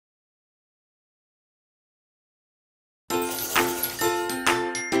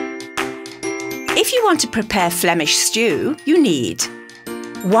you want to prepare Flemish stew, you need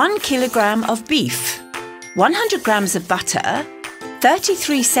 1 kilogram of beef, 100 grams of butter,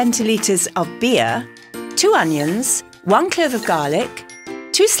 33 centilitres of beer, 2 onions, 1 clove of garlic,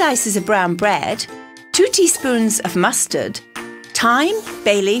 2 slices of brown bread, 2 teaspoons of mustard, thyme,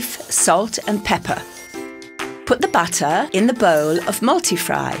 bay leaf, salt and pepper. Put the butter in the bowl of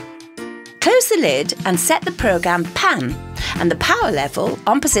multi-fry. Close the lid and set the programme pan and the power level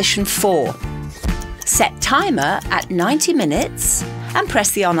on position 4. Set timer at 90 minutes and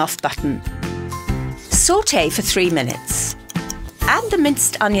press the on-off button. Sauté for 3 minutes. Add the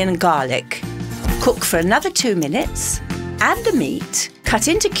minced onion and garlic. Cook for another 2 minutes. Add the meat, cut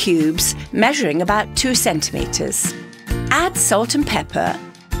into cubes measuring about 2 centimetres. Add salt and pepper.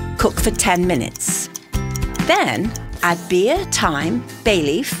 Cook for 10 minutes. Then add beer, thyme, bay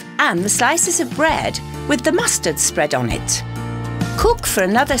leaf and the slices of bread with the mustard spread on it. Cook for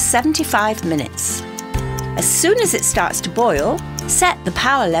another 75 minutes. As soon as it starts to boil, set the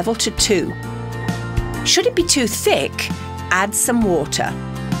power level to 2. Should it be too thick, add some water.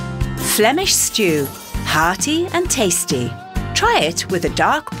 Flemish stew, hearty and tasty. Try it with a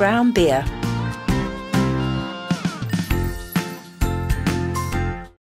dark brown beer.